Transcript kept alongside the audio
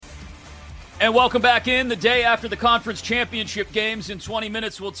And welcome back in the day after the conference championship games. In 20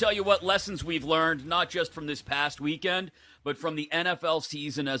 minutes, we'll tell you what lessons we've learned, not just from this past weekend, but from the NFL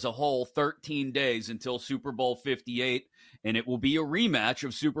season as a whole. 13 days until Super Bowl 58, and it will be a rematch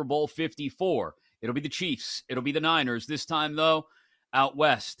of Super Bowl 54. It'll be the Chiefs. It'll be the Niners. This time, though, out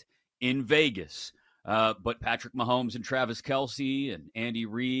west in Vegas. But Patrick Mahomes and Travis Kelce and Andy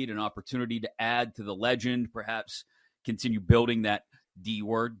Reid, an opportunity to add to the legend, perhaps continue building that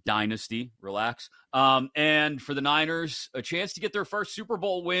D-word, dynasty, relax. And for the Niners, a chance to get their first Super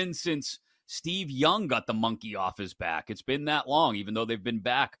Bowl win since Steve Young got the monkey off his back. It's been that long, even though they've been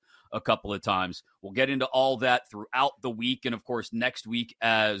back a couple of times. We'll get into all that throughout the week and, of course, next week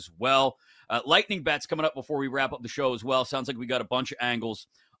as well. Lightning bets coming up before we wrap up the show as well. Sounds like we got a bunch of angles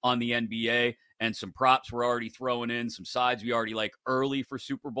on the NBA and some props we're already throwing in, some sides we already like early for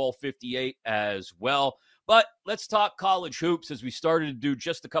Super Bowl 58 as well. But let's talk college hoops as we started to do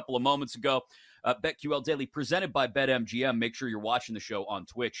just a couple of moments ago. BetQL Daily presented by BetMGM. Make sure you're watching the show on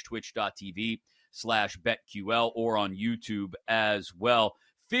Twitch, twitch.tv/BetQL, or on YouTube as well.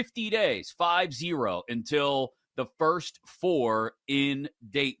 50 days, 5-0, until the first four in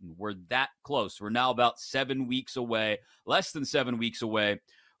Dayton. We're that close. We're now about 7 weeks away, less than 7 weeks away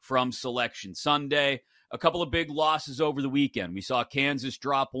from Selection Sunday. A couple of big losses over the weekend. We saw Kansas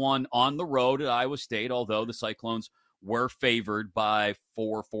drop one on the road at Iowa State, although the Cyclones were favored by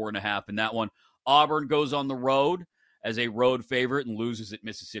 4.5 in that one. Auburn goes on the road as a road favorite and loses at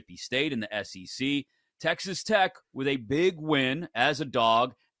Mississippi State in the SEC. Texas Tech with a big win as a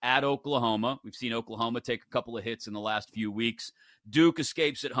dog at Oklahoma. We've seen Oklahoma take a couple of hits in the last few weeks. Duke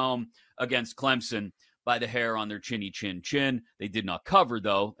escapes at home against Clemson by the hair on their chinny chin. They did not cover,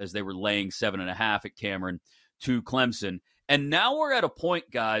 though, as they were laying 7.5 at Cameron to Clemson. And now we're at a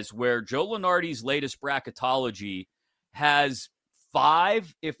point, guys, where Joe Lunardi's latest bracketology has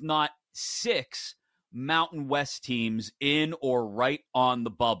 5, if not 6, Mountain West teams in or right on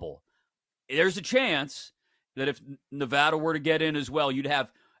the bubble. There's a chance that if Nevada were to get in as well, you'd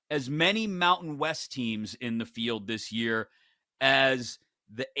have as many Mountain West teams in the field this year as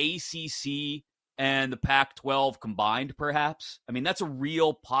the ACC and the Pac-12 combined, perhaps. I mean, that's a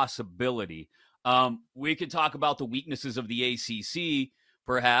real possibility. We could talk about the weaknesses of the ACC,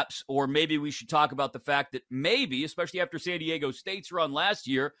 perhaps, or maybe we should talk about the fact that maybe, especially after San Diego State's run last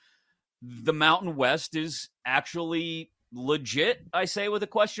year, the Mountain West is actually legit, I say with a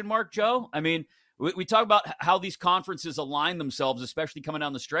question mark, Joe. I mean, we talk about how these conferences align themselves, especially coming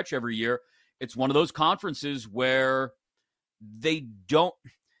down the stretch every year. It's one of those conferences where they don't,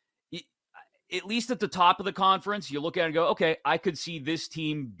 at least at the top of the conference, you look at it and go, okay, I could see this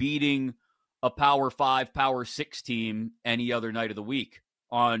team beating a Power 5, Power 6 team any other night of the week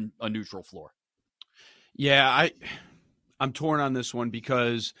on a neutral floor. Yeah, I'm torn on this one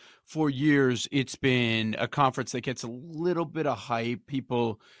because for years it's been a conference that gets a little bit of hype.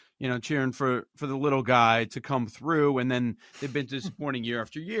 People, cheering for the little guy to come through, and then they've been disappointing year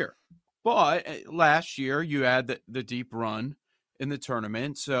after year. But last year you had the deep run in the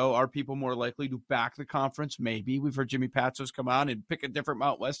tournament. So are people more likely to back the conference? Maybe. We've heard Jimmy Patsos come on and pick a different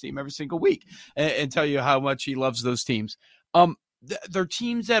Mount West team every single week and tell you how much he loves those teams. They're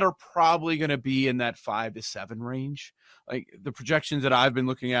teams that are probably going to be in that 5 to 7 range. Like the projections that I've been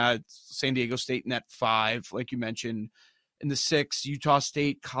looking at, San Diego State in that 5, like you mentioned, in the 6, Utah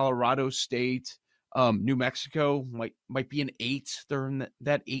State, Colorado State, New Mexico might be an 8. They're in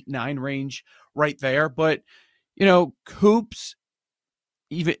that 8-9 range right there. But, hoops,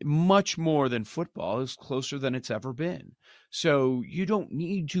 even much more than football, is closer than it's ever been. So you don't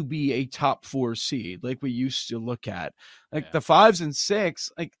need to be a top 4 seed like we used to look at. Like the 5s and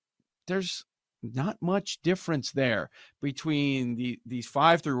 6, like there's not much difference there between these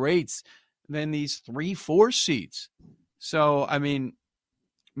 5 through 8s than these 3-4 seeds. So, I mean,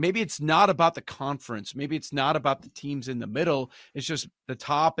 maybe it's not about the conference. Maybe it's not about the teams in the middle. It's just the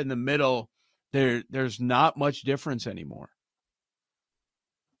top and the middle. There's not much difference anymore.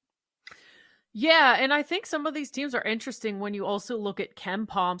 Yeah, and I think some of these teams are interesting when you also look at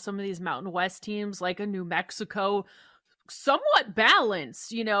KenPom, some of these Mountain West teams like a New Mexico, somewhat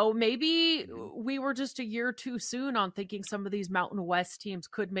balanced. Maybe we were just a year too soon on thinking some of these Mountain West teams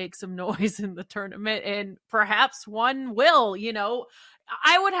could make some noise in the tournament, and perhaps one will.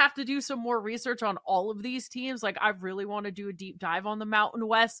 I would have to do some more research on all of these teams. Like, I really want to do a deep dive on the Mountain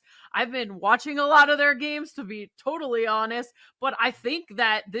West. I've been watching a lot of their games, to be totally honest, but I think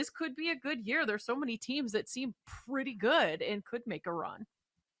that this could be a good year. There's so many teams that seem pretty good and could make a run.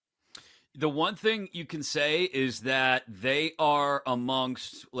 The one thing you can say is that they are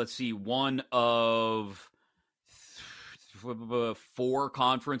amongst, let's see, one of four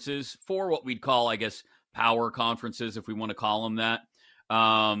conferences, four what we'd call, I guess, power conferences, if we want to call them that.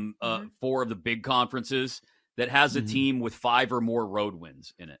 Four of the big conferences that has a team with 5 or more road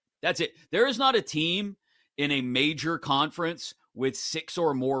wins in it. That's it. There is not a team in a major conference with 6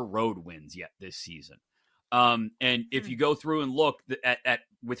 or more road wins yet this season. And if you go through and look at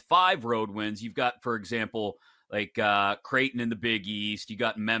with 5 road wins, you've got, for example, like Creighton in the Big East. You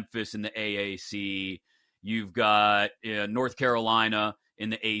got Memphis in the AAC. You've got North Carolina in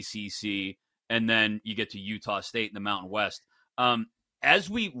the ACC. And then you get to Utah State in the Mountain West. As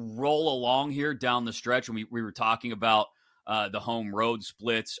we roll along here down the stretch, and we were talking about the home road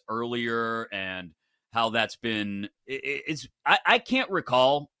splits earlier and how that's been I can't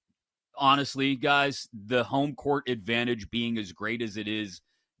recall, honestly, guys, the home court advantage being as great as it is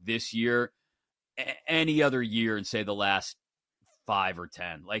this year any other year in, say, the last 5 or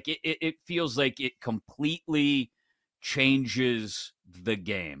 10. Like it feels like it completely changes the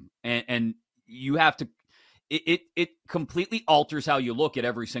game, and you have to it completely alters how you look at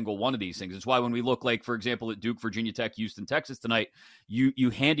every single one of these things. It's why when we look, like, for example, at Duke, Virginia Tech, Houston, Texas tonight, you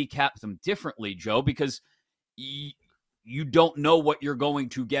handicap them differently, Joe, because you don't know what you're going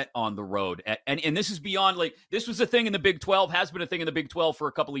to get on the road. And this is beyond, like, this was a thing in the Big 12, has been a thing in the Big 12 for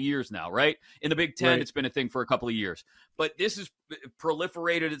a couple of years now, right? In the Big 10, right, it's been a thing for a couple of years. But this has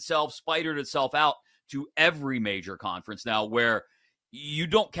proliferated itself, spidered itself out to every major conference now, where you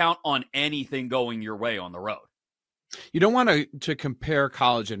don't count on anything going your way on the road. You don't want to compare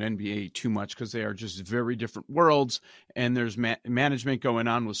college and NBA too much, because they are just very different worlds, and there's management going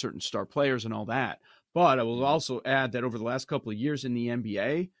on with certain star players and all that. But I will also add that over the last couple of years in the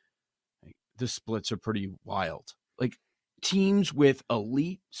NBA, the splits are pretty wild. Like, teams with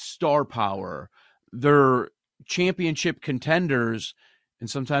elite star power, they're championship contenders, and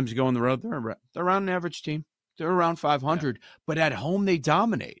sometimes you go on the road, they're around an average team. They're around 500, but at home they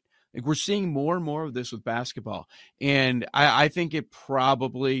dominate. Like, we're seeing more and more of this with basketball. And I think it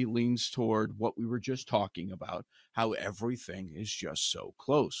probably leans toward what we were just talking about, how everything is just so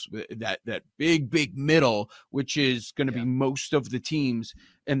close. That big middle, which is going to be most of the teams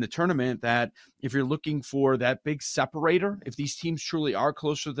in the tournament, that if you're looking for that big separator, if these teams truly are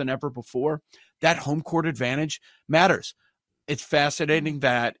closer than ever before, that home court advantage matters. It's fascinating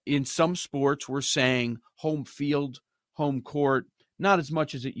that in some sports we're saying home field, home court, not as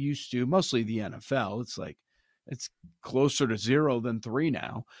much as it used to, mostly the NFL. It's like, it's closer to 0 than 3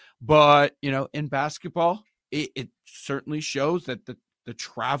 now. But, in basketball, it certainly shows that the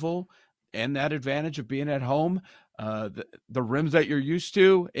travel and that advantage of being at home, the rims that you're used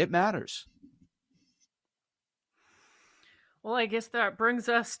to, it matters. Well, I guess that brings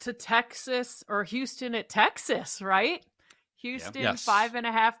us to Texas, or Houston at Texas, right? Houston,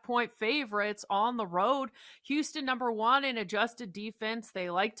 5.5-point favorites on the road. Houston, number 1 in adjusted defense. They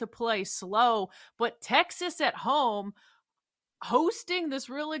like to play slow, but Texas at home, hosting this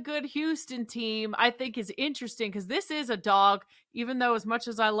really good Houston team, I think is interesting, because this is a dog, even though as much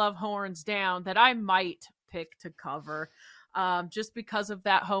as I love Horns down, that I might pick to cover. Just because of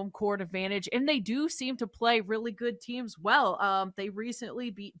that home court advantage. And they do seem to play really good teams well. They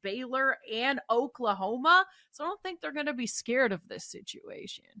recently beat Baylor and Oklahoma, so I don't think they're going to be scared of this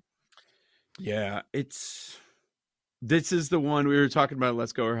situation. Yeah, this is the one we were talking about,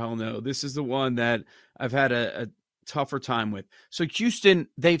 Let's Go or Hell No. This is the one that I've had a tougher time with. So Houston,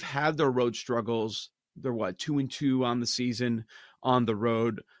 they've had their road struggles. They're 2-2 on the season on the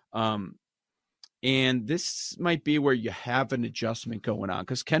road. And this might be where you have an adjustment going on,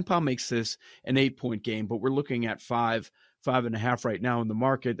 because KenPom makes this an 8-point game, but we're looking at 5.5 right now in the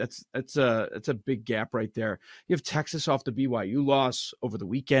market. That's a big gap right there. You have Texas off the BYU loss over the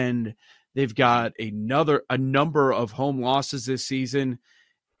weekend. They've got a number of home losses this season.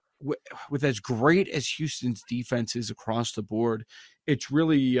 With as great as Houston's defense is across the board, it's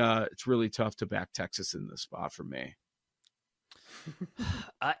really tough to back Texas in this spot for me.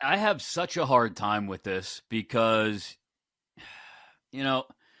 I have such a hard time with this because,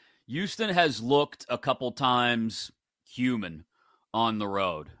 Houston has looked a couple times human on the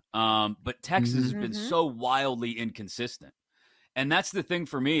road, but Texas has been so wildly inconsistent. And that's the thing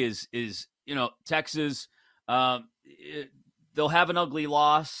for me is Texas, they'll have an ugly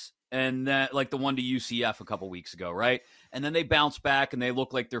loss, and that, like the one to UCF a couple weeks ago, right? And then they bounce back and they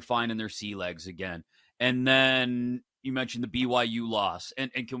look like they're finding their sea legs again. And then you mentioned the BYU loss,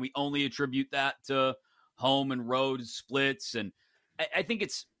 and can we only attribute that to home and road splits? And I think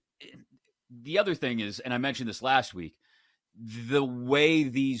it's the other thing is, and I mentioned this last week, the way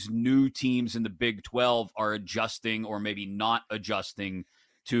these new teams in the Big 12 are adjusting or maybe not adjusting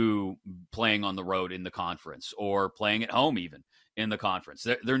to playing on the road in the conference or playing at home even in the conference.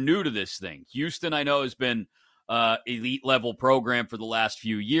 They're new to this thing. Houston, I know, has been elite level program for the last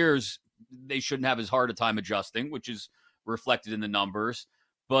few years. They shouldn't have as hard a time adjusting, which is reflected in the numbers.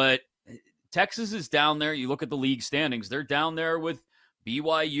 But Texas is down there. You look at the league standings, they're down there with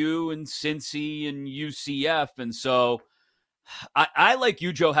BYU and Cincy and UCF. And so I like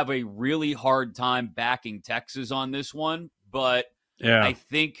you, Joe, have a really hard time backing Texas on this one. But Yeah. I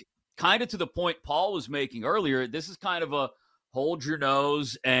think kind of to the point Paul was making earlier, this is kind of a hold your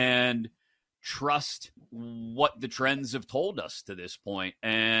nose and trust what the trends have told us to this point.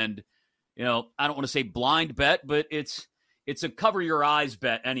 And, you know, I don't want to say blind bet, but it's a cover your eyes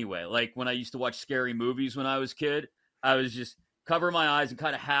bet anyway. Like when I used to watch scary movies when I was a kid, I was just cover my eyes and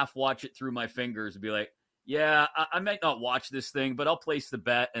kind of half watch it through my fingers and be like, yeah, I might not watch this thing, but I'll place the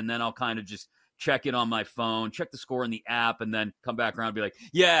bet and then I'll kind of just check it on my phone, check the score in the app, and then come back around and be like,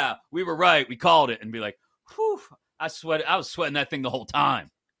 yeah, we were right. We called it. And be like, whew, I was sweating that thing the whole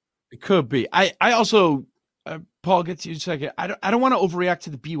time. It could be. I also, Paul, get to you in a second. I don't want to overreact to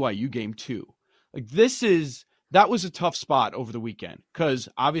the BYU game too. Like that was a tough spot over the weekend because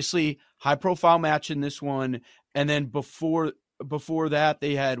obviously high profile match in this one. And then before that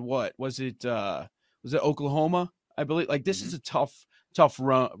they had, what was it Oklahoma, I believe. Like this is a tough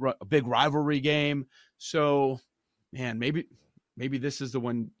run, a big rivalry game. So, man, maybe this is the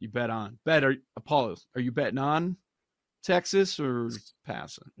one you bet on. Paul, are you betting on Texas or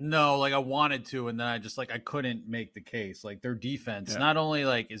passing? No, like I wanted to, and then I just I couldn't make the case. Like their defense, not only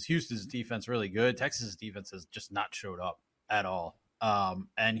is Houston's defense really good, Texas's defense has just not showed up at all.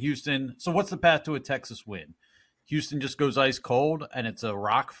 And Houston. So what's the path to a Texas win? Houston just goes ice cold, and it's a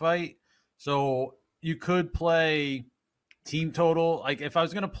rock fight. So you could play team total. Like if I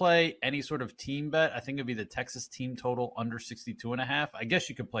was going to play any sort of team bet, I think it'd be the Texas team total under 62.5. I guess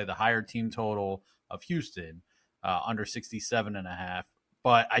you could play the higher team total of Houston under 67.5.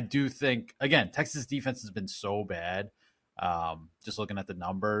 But I do think, again, Texas defense has been so bad. Just looking at the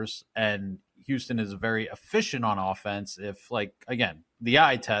numbers, and Houston is very efficient on offense. If again, the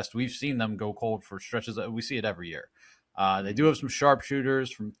eye test, we've seen them go cold for stretches. We see it every year. They do have some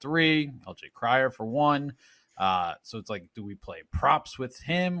sharpshooters from 3, LJ Cryer for 1. So it's do we play props with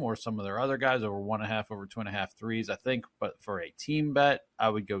him or some of their other guys over 1.5, over 2.5 threes? I think, but for a team bet, I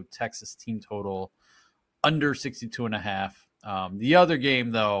would go Texas team total under 62.5. The other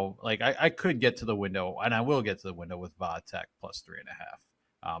game though, I could get to the window, and I will get to the window with Vatech plus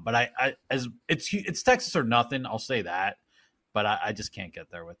 3.5. But it's Texas or nothing. I'll say that, but I just can't get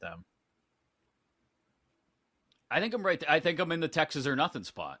there with them. I think I'm right. I think I'm in the Texas or nothing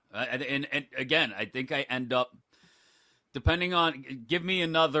spot. And again, I think I end up, depending on, give me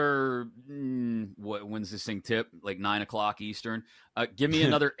another, when's this thing tip? 9:00 Eastern. Give me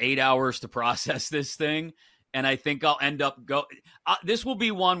another 8 hours to process this thing. And I think I'll end up this will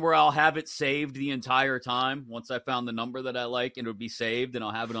be one where I'll have it saved the entire time. Once I found the number that I like, and it'll be saved, and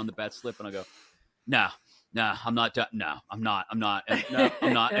I'll have it on the bet slip, and I'll go, no, I'm not done. No, I'm not. No,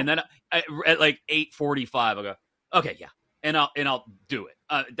 I'm not. And then at 8:45, I'll go, okay, yeah, and I'll do it.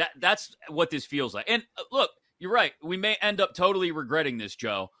 That's what this feels like. And look, you're right. We may end up totally regretting this,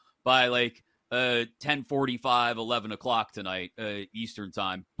 Joe, by 10:45, 11 o'clock tonight, Eastern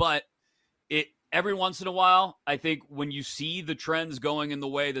time. But every once in a while, I think when you see the trends going in the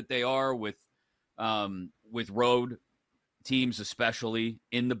way that they are with road teams, especially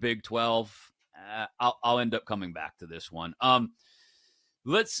in the Big 12, I'll end up coming back to this one.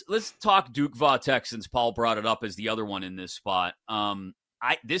 Let's talk Duke Vatech, since Paul brought it up as the other one in this spot.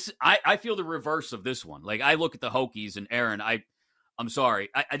 I feel the reverse of this one. I look at the Hokies, and Aaron, I'm sorry.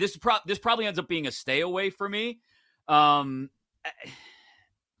 This probably ends up being a stay away for me.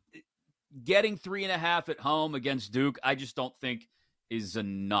 Getting 3.5 at home against Duke, I just don't think is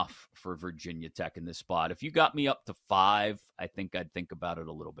enough for Virginia Tech in this spot. If you got me up to 5, I think I'd think about it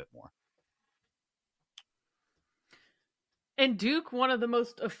a little bit more. And Duke, one of the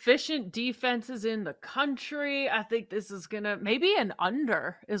most efficient defenses in the country. I think this is maybe an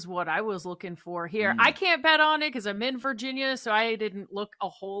under is what I was looking for here. I can't bet on it because I'm in Virginia, so I didn't look a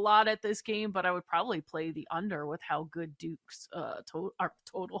whole lot at this game, but I would probably play the under with how good Duke's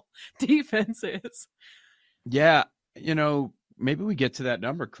total defense is. Yeah, maybe we get to that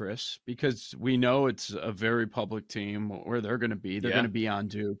number, Chris, because we know it's a very public team where they're going to be. They're going to be on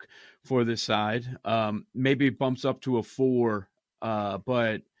Duke for this side. Maybe it bumps up to a 4,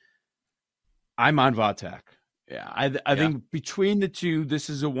 but I'm on Vatech. Yeah, I think between the two, this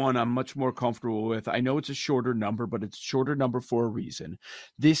is a one I'm much more comfortable with. I know it's a shorter number, but it's a shorter number for a reason.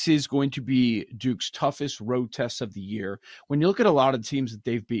 This is going to be Duke's toughest road test of the year. When you look at a lot of teams that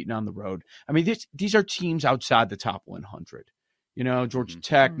they've beaten on the road, I mean, these are teams outside the top 100. You know, Georgia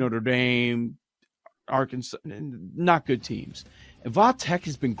Tech, Notre Dame, Arkansas, not good teams. And Va Tech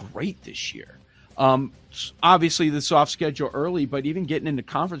has been great this year. Obviously, the soft schedule early, but even getting into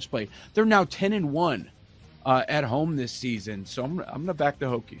conference play, they're now 10-1. At home this season. So I'm going to back the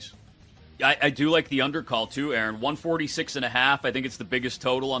Hokies. I do like the undercall too, Aaron. 146.5. I think it's the biggest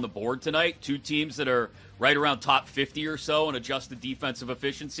total on the board tonight. Two teams that are right around top 50 or so in adjusted defensive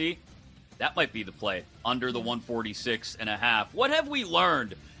efficiency. That might be the play, under the 146.5. What have we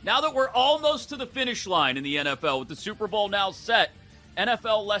learned? Now that we're almost to the finish line in the NFL with the Super Bowl now set,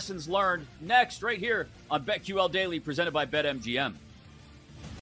 NFL lessons learned next right here on BetQL Daily presented by BetMGM.